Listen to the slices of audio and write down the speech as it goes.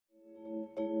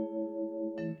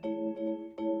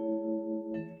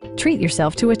Treat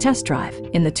yourself to a test drive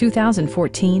in the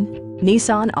 2014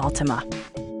 Nissan Altima.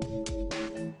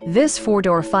 This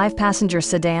four-door, five-passenger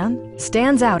sedan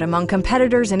stands out among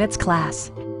competitors in its class.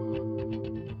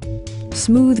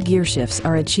 Smooth gear shifts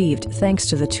are achieved thanks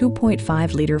to the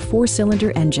 2.5-liter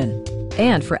four-cylinder engine.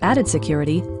 And for added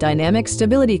security, dynamic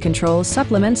stability control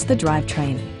supplements the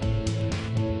drivetrain.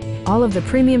 All of the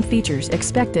premium features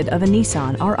expected of a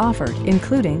Nissan are offered,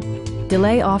 including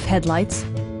delay-off headlights,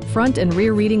 front and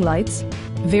rear reading lights,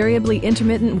 variably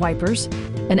intermittent wipers,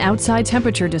 an outside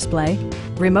temperature display,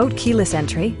 remote keyless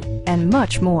entry, and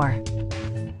much more.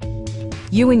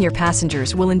 You and your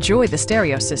passengers will enjoy the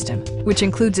stereo system, which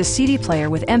includes a CD player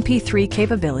with MP3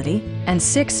 capability and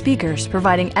 6 speakers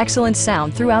providing excellent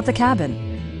sound throughout the cabin.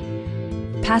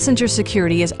 Passenger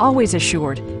security is always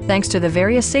assured thanks to the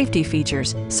various safety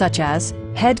features such as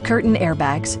head curtain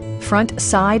airbags, front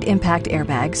side impact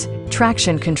airbags,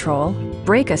 traction control,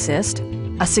 brake assist,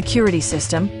 a security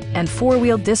system, and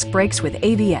four-wheel disc brakes with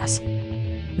ABS.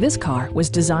 This car was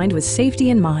designed with safety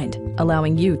in mind,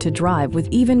 allowing you to drive with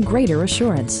even greater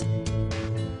assurance.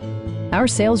 Our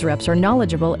sales reps are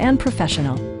knowledgeable and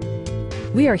professional.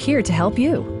 We are here to help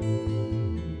you.